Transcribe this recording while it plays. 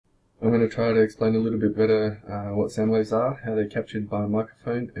going to try to explain a little bit better what sound waves are, how they're captured by a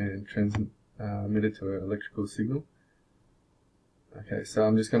microphone and transmitted to an electrical signal. Okay, so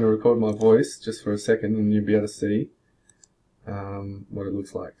I'm just going to record my voice just for a second and you'll be able to see what it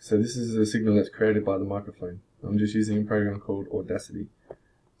looks like. So this is a signal that's created by the microphone. I'm just using a program called Audacity.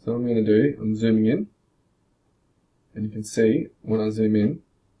 So what I'm going to do, I'm zooming in, and you can see when I zoom in,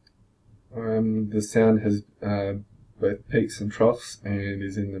 the sound has both peaks and troughs and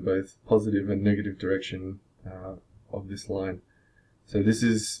is in the both positive and negative direction of this line. So this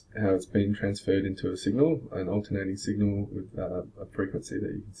is how it's been transferred into a signal, an alternating signal with a frequency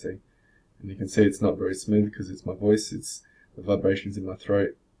that you can see. And you can see it's not very smooth because it's my voice, it's the vibrations in my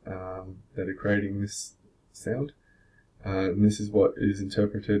throat that are creating this sound. And this is what is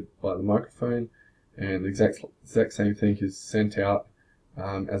interpreted by the microphone, and the exact same thing is sent out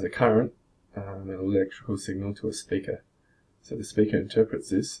as a current, an electrical signal to a speaker. So the speaker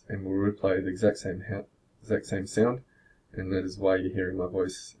interprets this and will replay the exact same sound, and that is why you're hearing my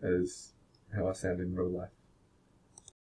voice as how I sound in real life.